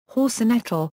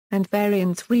horsenettle, and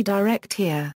variants redirect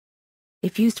here.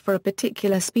 If used for a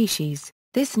particular species,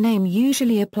 this name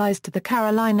usually applies to the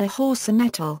Carolina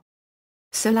Horsenettle.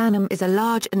 Solanum is a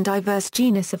large and diverse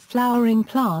genus of flowering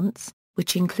plants,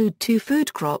 which include two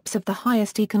food crops of the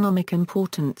highest economic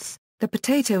importance, the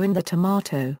potato and the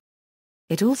tomato.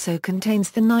 It also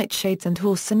contains the nightshades and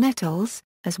horsenettles,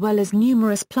 as well as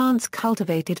numerous plants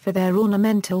cultivated for their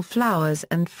ornamental flowers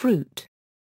and fruit.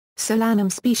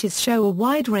 Solanum species show a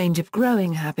wide range of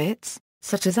growing habits,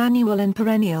 such as annual and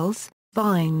perennials,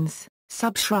 vines,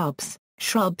 subshrubs,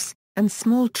 shrubs, and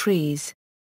small trees.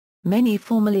 Many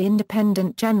formerly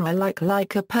independent genera like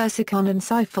Lycopersicum and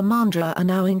Cyphamandra are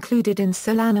now included in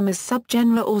Solanum as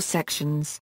subgenera or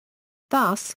sections.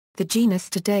 Thus, the genus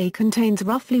today contains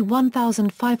roughly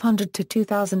 1,500 to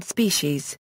 2,000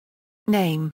 species.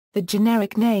 Name: the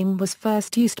generic name was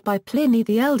first used by Pliny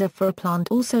the Elder for a plant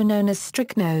also known as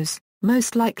strychnos,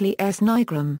 most likely S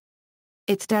nigrum.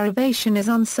 Its derivation is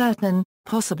uncertain,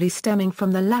 possibly stemming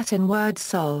from the Latin word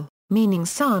sol, meaning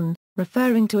sun,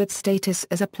 referring to its status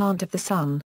as a plant of the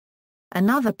sun.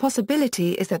 Another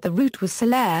possibility is that the root was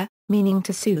solare, meaning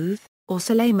to soothe, or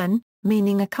solamen,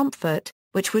 meaning a comfort,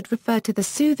 which would refer to the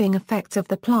soothing effects of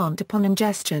the plant upon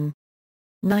ingestion.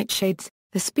 Nightshades: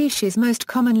 the species most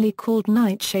commonly called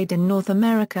nightshade in North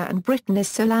America and Britain is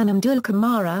Solanum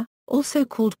dulcamara, also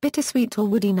called bittersweet or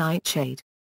woody nightshade.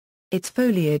 Its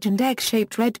foliage and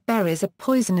egg-shaped red berries are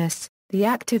poisonous, the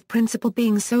active principle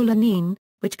being solanine,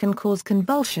 which can cause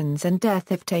convulsions and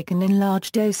death if taken in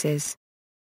large doses.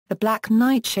 The black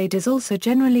nightshade is also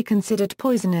generally considered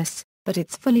poisonous, but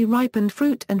its fully ripened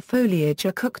fruit and foliage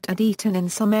are cooked and eaten in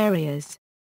some areas.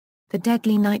 The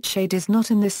deadly nightshade is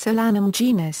not in the Solanum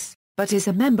genus, but is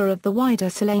a member of the wider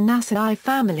Solanaceae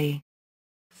family.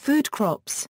 Food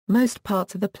crops: most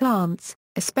parts of the plants,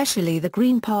 especially the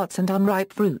green parts and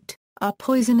unripe fruit, are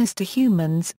poisonous to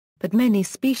humans, but many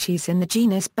species in the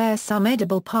genus bear some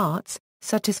edible parts,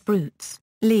 such as fruits,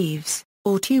 leaves,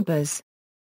 or tubers.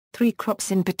 Three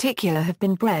crops in particular have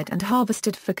been bred and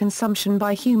harvested for consumption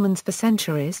by humans for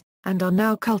centuries, and are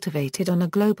now cultivated on a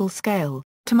global scale.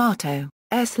 Tomato: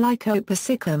 S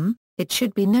Lycopersicum. It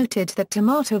should be noted that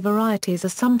tomato varieties are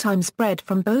sometimes bred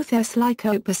from both S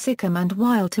Lycopersicum and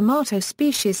wild tomato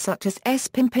species such as S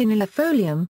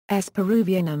pimpinellifolium, S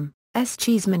peruvianum, S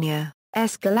cheesemania,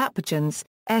 S galapagons,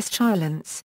 S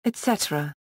chilence,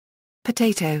 etc.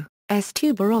 Potato: S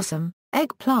tuberosum,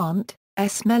 eggplant,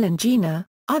 S melangina.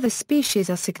 Other species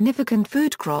are significant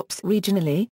food crops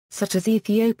regionally, such as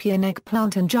Ethiopian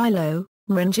eggplant and gilo,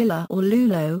 marangilla or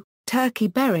lulo, turkey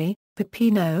berry,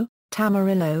 pepino,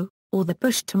 tamarillo, or the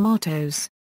bush tomatoes.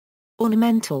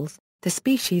 Ornamentals: the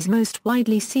species most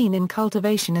widely seen in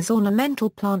cultivation as ornamental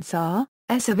plants are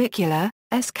S avicula,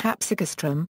 S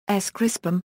capsicastrum, S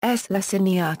crispum, S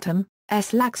laciniatum,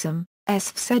 S laxum,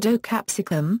 S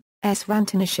pseudocapsicum, S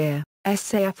rantinacea,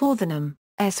 S saephorthanum,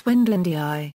 S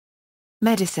wendlandii.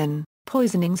 Medicine: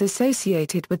 poisonings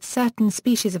associated with certain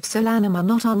species of Solanum are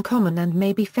not uncommon and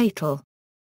may be fatal.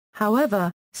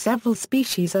 However, several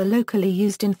species are locally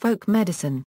used in folk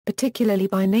medicine, particularly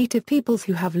by native peoples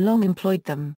who have long employed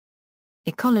them.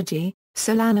 Ecology: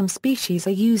 Solanum species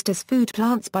are used as food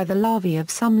plants by the larvae of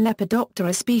some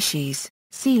Lepidoptera species.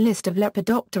 See list of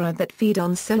Lepidoptera that feed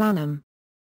on Solanum.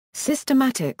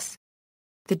 Systematics: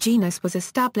 the genus was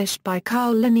established by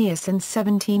Carl Linnaeus in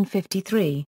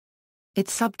 1753.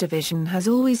 Its subdivision has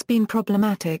always been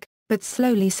problematic, but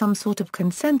slowly some sort of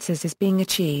consensus is being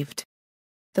achieved.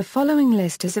 The following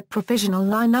list is a provisional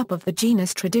lineup of the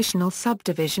genus' traditional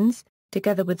subdivisions,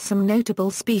 together with some notable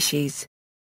species.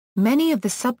 Many of the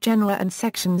subgenera and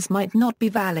sections might not be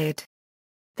valid.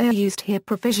 They are used here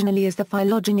provisionally as the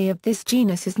phylogeny of this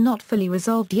genus is not fully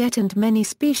resolved yet and many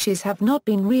species have not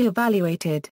been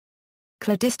re-evaluated.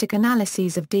 Cladistic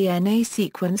analyses of DNA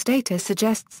sequence data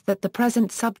suggests that the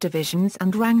present subdivisions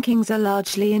and rankings are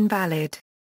largely invalid.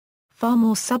 Far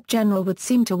more subgenera would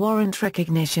seem to warrant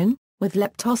recognition, with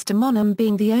Leptostomonum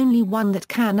being the only one that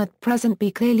can at present be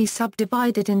clearly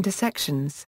subdivided into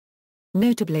sections.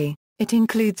 Notably, it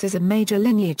includes as a major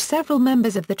lineage several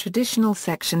members of the traditional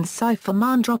sections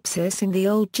Cyphamandropsis in the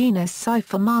old genus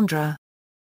Cyphamandra.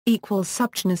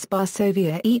 Subgenus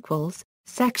Barsovia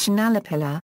section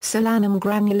Alipilla, Solanum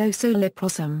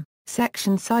granulosoliprosum,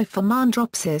 section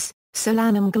Cyphamandropsis,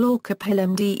 Solanum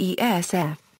glaucopilum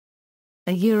DESF.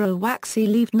 A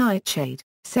waxy-leaved nightshade,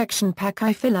 section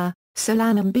Pachyphylla,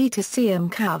 Solanum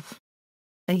betaceum cav.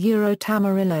 A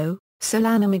Tamarillo,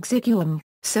 Solanum exiguum,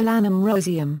 Solanum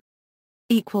roseum.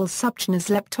 Subgenus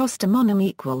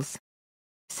Leptostomonum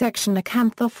section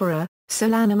Acanthophora,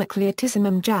 Solanum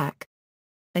ecleatissimum Jack.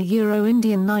 A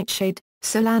Indian nightshade,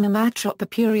 Solanum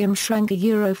atropurpureum shrank a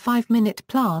 5-minute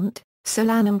plant,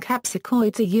 Solanum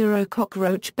capsicoides a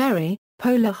cockroach berry,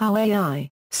 Polar Hawaii,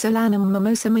 Solanum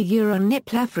mimosum a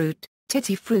nippler fruit,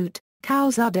 titty fruit,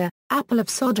 cow's udder, apple of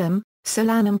Sodom,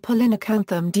 Solanum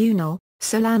pollinacanthum dunal,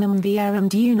 Solanum vearum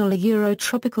dunal a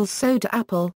tropical soda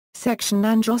apple, section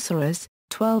Androceras,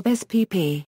 12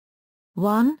 spp.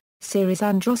 1. Series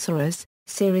Androceras,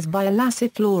 series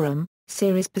Violaciflorum,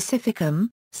 series Pacificum,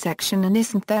 section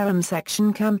Anisantharum,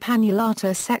 section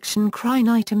Campanulata, section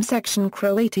Crinitum, section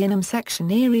Croatianum, section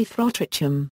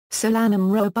Erythrotrichum,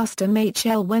 Solanum robustum H.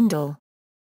 L. Wendell.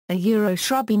 A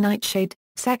shrubby nightshade,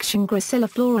 section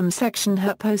Gracilliflorum, section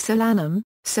Herposolanum,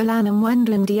 Solanum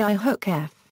wendlandii Hook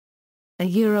f. A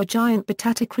giant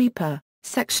batata creeper,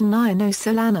 section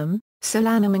Ionosolanum,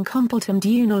 Solanum incompletum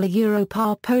dunal a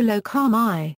Parpolo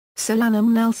carmi, Solanum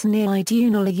nelsonii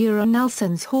dunal a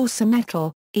Nelson's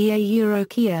horsenettle, a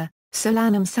Kia,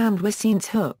 Solanum sandwicin's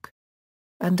hook.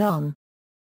 And on.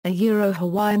 A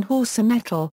Hawaiian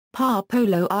horsenettle,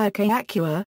 Parpolo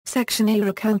iacua, section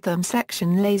Aerocanthum,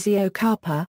 section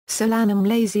Lasiocarpa, Solanum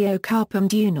lasiocarpum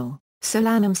dunal,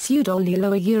 Solanum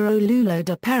pseudolulo a lulo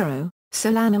de pero,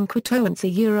 Solanum quitoense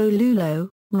a lulo,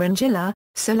 Marangilla,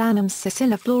 Solanum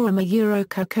sicilliflorum a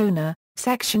cocona,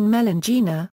 section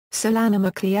Melangina, Solanum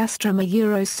acleastrum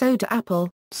a soda apple,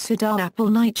 Sudan apple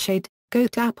nightshade,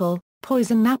 goat apple,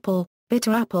 poison apple,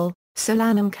 bitter apple,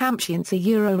 Solanum campsiense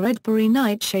a redberry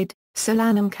nightshade,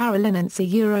 Solanum carolinense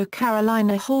a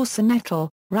Carolina horsenettle,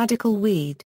 radical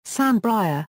weed,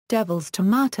 sandbriar, devil's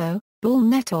tomato, bull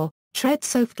nettle, tread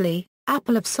softly,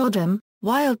 apple of Sodom,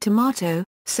 wild tomato,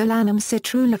 Solanum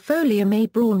citrulifolium a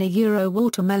brawn a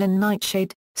watermelon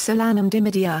nightshade, Solanum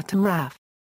dimidiatum raf.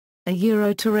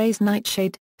 A terrace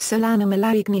nightshade, Solanum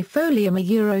elaegnifolium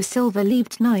a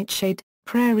silver-leaved nightshade,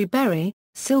 prairie berry,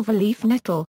 silver-leaf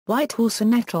nettle, white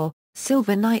horsenettle,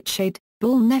 silver nightshade,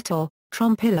 bull nettle,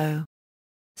 trompillo.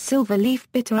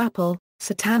 Silver-leaf bitter apple,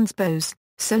 Satansbos,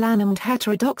 Solanum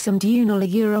heterodoxum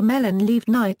dunal a melon-leaved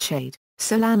nightshade,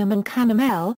 Solanum and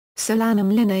canamel,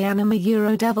 Solanum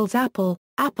lineanum a devil's apple,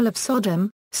 apple of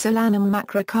Sodom, Solanum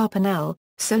macrocarpanel,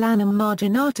 Solanum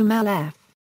marginatum lf.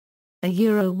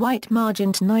 A white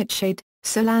margint nightshade,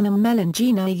 Solanum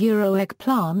melangina a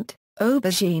eggplant,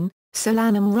 aubergine,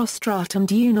 Solanum rostratum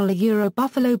dunal a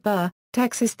buffalo burr,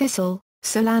 Texas thistle,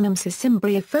 Solanum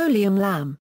sicimbriifolium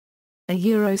lamb.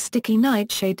 A sticky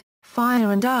nightshade,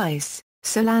 fire and ice,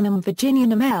 Solanum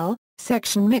virginianum L,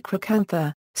 section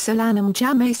Microcantha, Solanum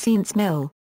jamacense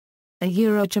mill.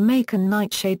 A Jamaican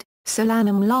nightshade,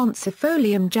 Solanum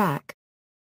lancifolium jack.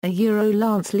 A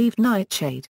lance-leaved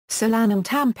nightshade, Solanum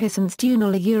tampiscens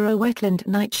dunal a wetland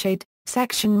nightshade,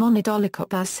 section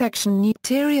Monodolicopa, section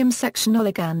Neuterium, section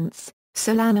Oligans,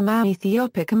 Solanum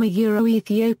aethiopicum a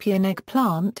Ethiopian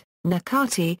eggplant,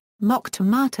 Nakati, mock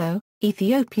tomato,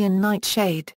 Ethiopian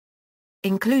nightshade.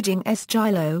 Including S.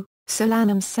 gilo,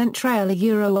 Solanum centrale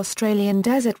a Australian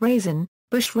desert raisin,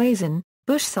 bush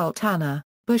sultana,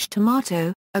 bush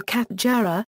tomato,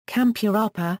 Acapjara,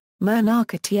 Campurapa,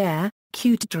 Mernacatiere,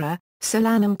 Cutedra,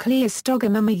 Solanum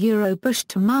cleistogumum a bush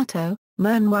tomato,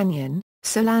 Mernwanyan,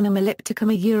 Solanum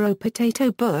ellipticum a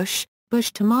potato bush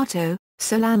tomato,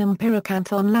 Solanum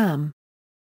pyrocanthon lamb.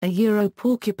 A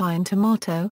porcupine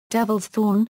tomato, devil's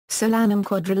thorn, Solanum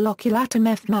quadriloculatum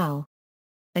f. mal.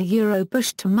 A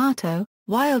bush tomato,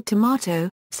 wild tomato,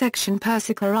 section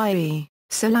Persica,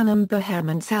 Solanum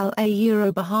bohemensal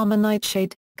a Bahama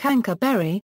nightshade,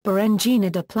 cankerberry, Berengina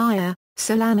diplaya,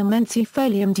 Solanum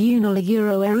encephalum dunal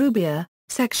a erubia,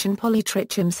 section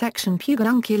Polytrichum, section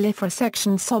Pugulunculifera,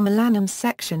 section Somalanum,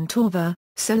 section Torva,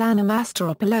 Solanum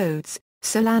asteropelodes,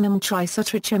 Solanum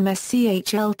trisotrichum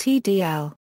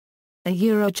schltdl.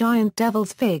 A giant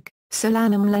devil's fig,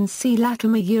 Solanum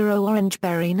lanceolatum a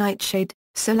orangeberry nightshade,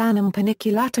 Solanum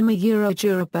paniculatum a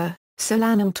juraba,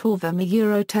 Solanum torvum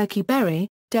a turkey berry,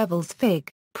 devil's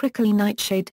fig, prickly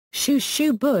nightshade,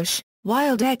 shoe bush,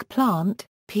 wild eggplant,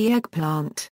 pea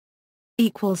eggplant.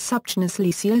 Subgenus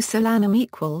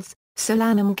Lysiosolanum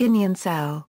Solanum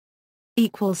guineansel.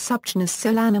 Subgenus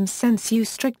Solanum sensu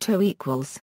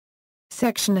stricto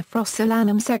Section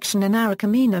Afrosolanum, section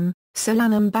Anaricamenum,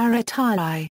 Solanum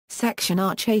barrettii, section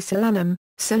Archaesolanum,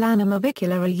 Solanum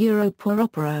avicula a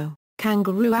Poroporo,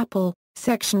 kangaroo apple,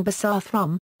 section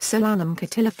Basathrum, Solanum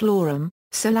catilliflorum,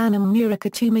 Solanum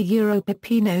muricatum a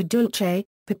Pepino dulce,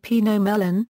 Pepino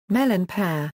melon, melon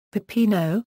pear,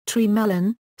 Pepino, tree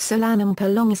melon, Solanum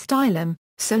pelongostylum,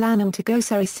 Solanum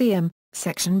togosericeum,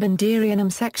 section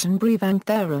Banderianum, section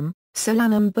Brevantherum,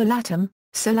 Solanum bullatum,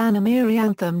 Solanum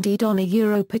erianthum didon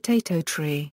a potato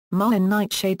tree, mullen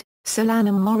nightshade,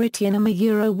 Solanum mauritianum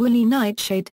a woolly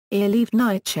nightshade, ear-leaved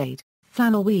nightshade,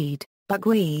 flannelweed,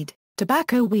 buckweed,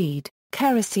 tobacco weed,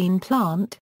 kerosene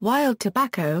plant, wild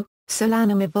tobacco,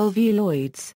 Solanum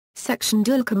evolvuloides, section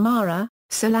dulcamara,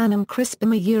 Solanum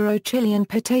crispum Chilean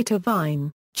potato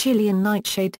vine, Chilean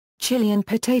nightshade, Chilean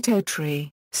potato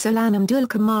tree, Solanum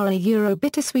dulcamara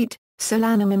bittersweet,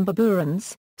 Solanum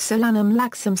imberburens, Solanum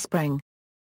laxum spring.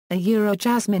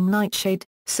 Jasmine nightshade,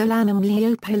 Solanum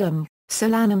leopilum,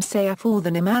 Solanum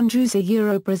saephorthanum andrews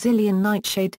Brazilian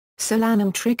nightshade,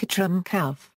 Solanum trichotrum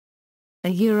cauv.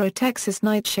 Texas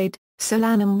nightshade,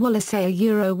 Solanum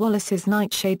wallacea Wallace's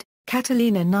nightshade,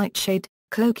 Catalina nightshade,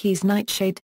 Cloakey's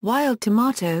nightshade, wild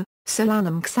tomato,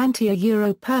 Solanum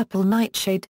xanthea purple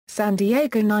nightshade, San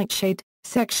Diego nightshade,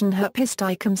 section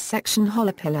Herpisticum section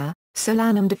holopilla,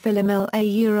 Solanum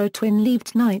diphilum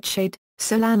twin-leaved nightshade,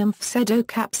 Solanum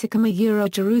pseudocapsicum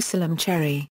Jerusalem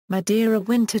cherry, Madeira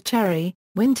winter cherry,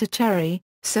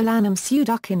 Solanum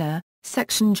pseuducina,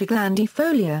 section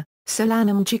Giglandifolia,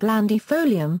 Solanum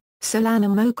giglandifolium,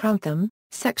 Solanum ochranthum,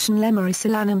 section Lemery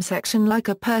Solanum section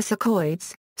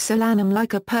Lycopersicoides, Solanum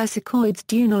lycopersicoides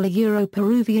dunal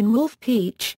Peruvian wolf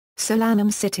peach,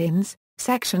 Solanum sitins,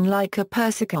 section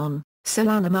Lycopersicon,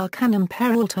 Solanum arcanum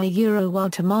peralta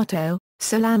wild tomato,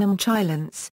 Solanum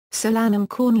chilence, Solanum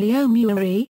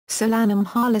cornleomuri, Solanum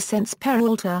harlescens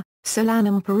peralta,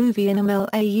 Solanum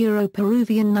peruvianum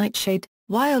Peruvian nightshade,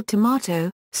 wild tomato,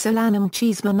 Solanum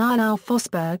cheesemanile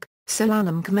Fosberg,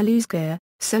 Solanum camelusca,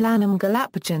 Solanum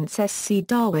galapagos sc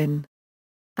Darwin.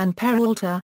 And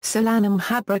peralta, Solanum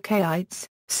habracaides,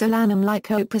 Solanum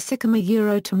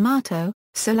Lycopersicum tomato,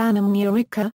 Solanum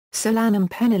neurica, Solanum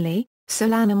pennili,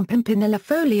 Solanum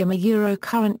pimpinellifolium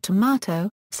currant tomato,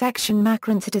 section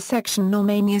macroncita section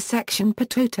normania section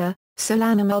patota,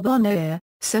 Solanum albonoia,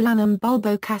 Solanum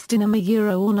bulbocastinum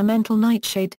ornamental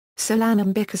nightshade,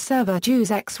 Solanum bicacerva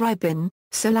jus ex ribin,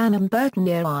 Solanum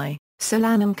burtonieri,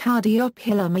 Solanum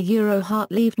cardiophyllum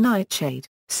heart-leaved nightshade,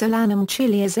 Solanum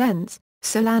chiliazense,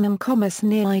 Solanum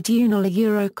commercenei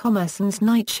dunal commercens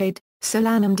nightshade,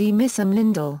 Solanum demissum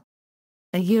lindel.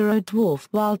 Dwarf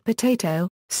wild potato,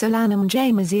 Solanum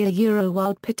jamesii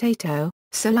wild potato,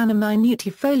 Solanum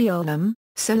minutifoliolum,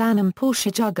 Solanum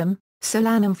portiajugum,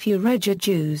 Solanum furegia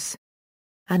jus.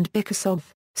 And Bicasov,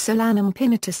 Solanum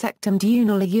pinnata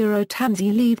dunal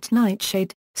tansy-leaved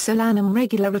nightshade, Solanum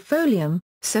regularifolium,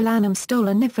 Solanum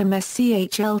stoloniferamus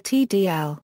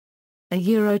chltdl.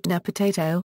 Dna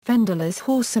potato, Fendalis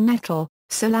horsenettle,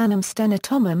 Solanum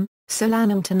stenotomum,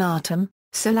 Solanum tenatum,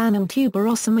 Solanum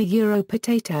tuberosum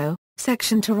potato,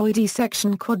 section toroides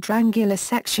section quadrangular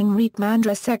section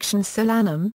Reekmandra section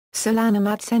Solanum, Solanum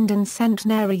ascendens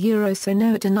centenary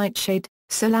sonoata nightshade,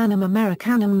 Solanum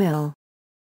americanum mill.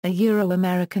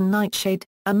 American nightshade,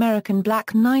 American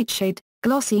black nightshade,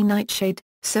 glossy nightshade,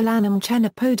 Solanum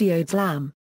chenopodioides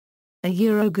lam.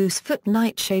 Goosefoot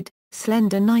nightshade,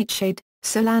 slender nightshade,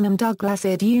 Solanum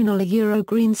douglasii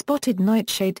green spotted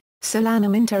nightshade,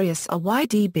 Solanum interius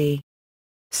ydb.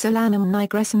 Solanum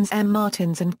nigrescens M.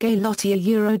 martins and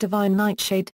Gaylotti divine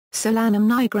nightshade, Solanum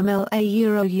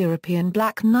nigrum European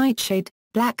black nightshade,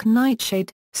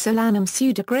 Solanum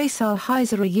pseudogracial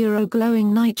hyzera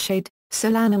glowing nightshade,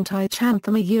 Solanum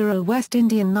tychanthum West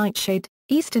Indian nightshade,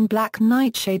 Eastern black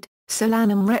nightshade,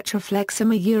 Solanum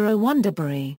retroflexum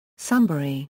wonderberry,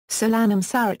 sunberry, Solanum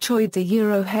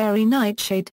sarachoides hairy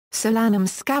nightshade, Solanum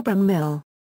scabrum mill.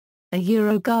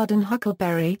 Garden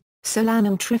huckleberry,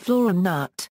 Solanum triflorum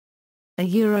nut.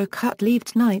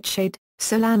 Cut-leaved nightshade,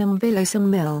 Solanum villosum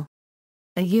mill.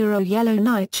 Yellow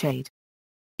nightshade.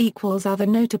 Other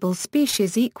notable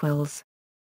species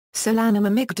Solanum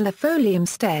amygdalifolium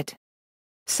stead.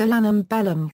 Solanum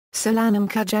bellum, Solanum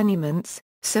cagenumens,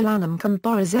 Solanum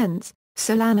comborescens,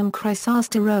 Solanum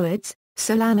chrysasteroides,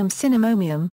 Solanum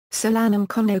cinnamomum, Solanum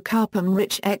conocarpum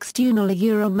rich ex dunal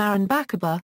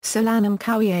maranbacaba, Solanum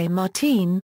cowier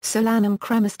martine, Solanum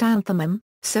cremastanthemum,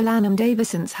 Solanum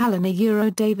daviscens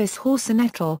halana Davis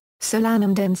horsenettle,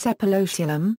 Solanum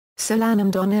densepilotium,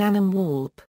 Solanum donianum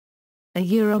warp.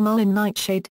 Mullen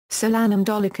nightshade, Solanum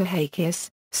dolichohaceus,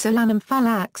 Solanum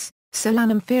phallax,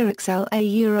 Solanum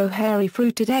pherixel hairy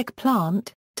fruited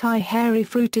eggplant, hairy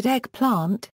fruited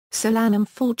eggplant, Solanum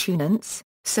fortunans,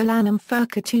 Solanum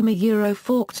furcatum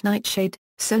forked nightshade,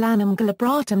 Solanum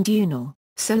glabratum dunal,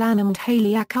 Solanum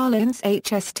haliacalens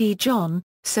hst John,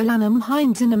 Solanum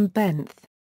heinzinum benth.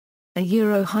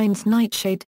 Heinz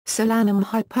nightshade, Solanum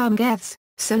hypermges,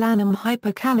 Solanum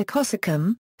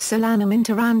hypercalicosicum, Solanum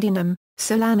interandinum,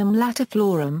 Solanum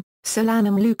latiflorum,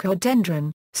 Solanum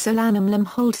leucodendron, Solanum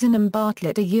lemholzinum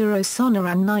Bartlett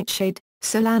sonoran nightshade,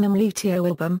 Solanum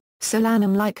luteolbum,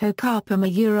 Solanum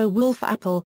lycocarpum wolf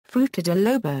apple, Fruita de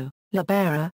lobo,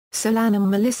 labera, Solanum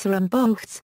mellisserum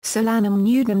boeths, Solanum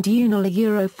nudum diurnal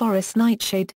Euro forest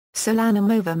nightshade,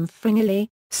 Solanum ovum fringilli,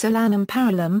 Solanum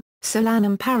parallum,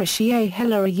 Solanum parisiae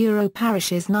hella Euro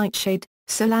parishes nightshade,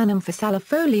 Solanum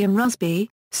physalifolium rusby,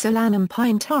 Solanum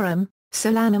pinetorum,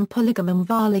 Solanum polygamum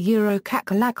vala Euro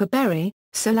cacalacaberry,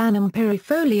 Solanum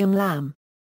pyrifolium lam.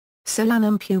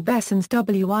 Solanum pubescens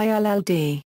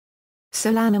wild.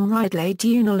 Solanum ridley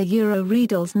diurnal Euro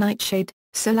riedels nightshade,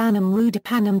 Solanum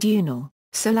rudipanum diurnal,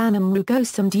 Solanum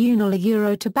rugosum diurnal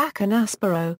Euro tobaccan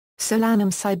aspero,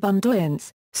 Solanum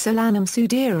sibundoyens, Solanum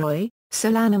suderoi,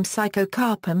 Solanum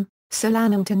psychocarpum,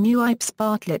 Solanum tenuipes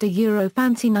bartlett Euro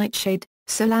fancy nightshade,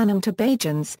 Solanum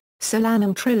tabagens,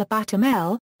 Solanum trilobatum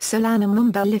L, Solanum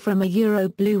umbelliferum Euro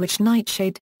bluish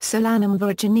nightshade, Solanum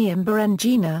virgineum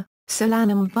berengina,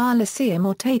 Solanum violaceum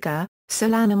ortega,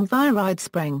 Solanum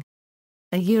viridespring.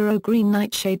 Euro green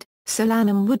nightshade,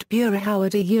 Solanum woodbura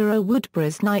howard Euro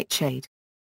woodbras nightshade.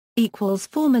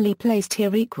 Formerly placed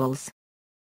here equals.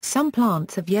 Some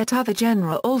plants of yet other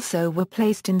genera also were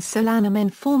placed in Solanum in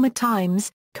former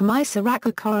times,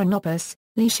 Chamaesyraca coronopus,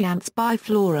 Leishanthes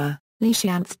biflora,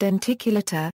 Leishanthes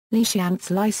denticulata,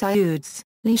 Leishanthes lysioides,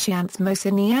 Leishanthes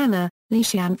mosiniana,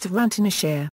 Leishanthes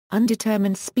rantinacea.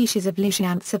 Undetermined species of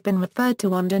Leishanthes have been referred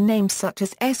to under names such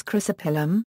as S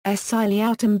chrysophyllum, S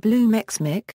ciliatum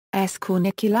blumexmic, S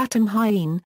corniculatum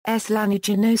hyene, S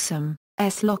lanuginosum,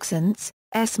 S loxans,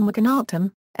 S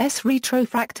morganatum, S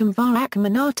retrofractum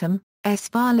varacminatum, S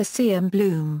violaceum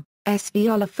bloom, S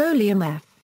violifolium F.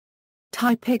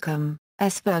 typicum,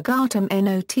 S virgatum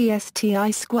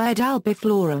notsti squared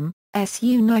albiflorum, S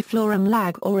uniflorum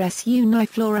lag or S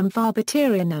uniflorum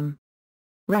varbiterianum.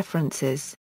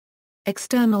 References.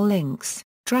 External links: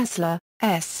 Dressler,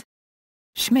 S.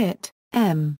 Schmidt,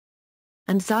 M.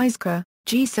 and Zeiska,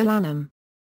 G. Solanum.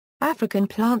 African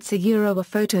Plants a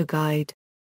Photo Guide.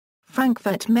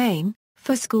 Frankfurt, Maine,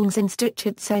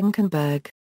 Forschungsinstitut Senckenberg.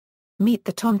 Meet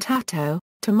the Tontato,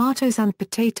 Tomatoes and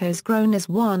Potatoes Grown as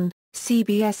One,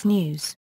 CBS News.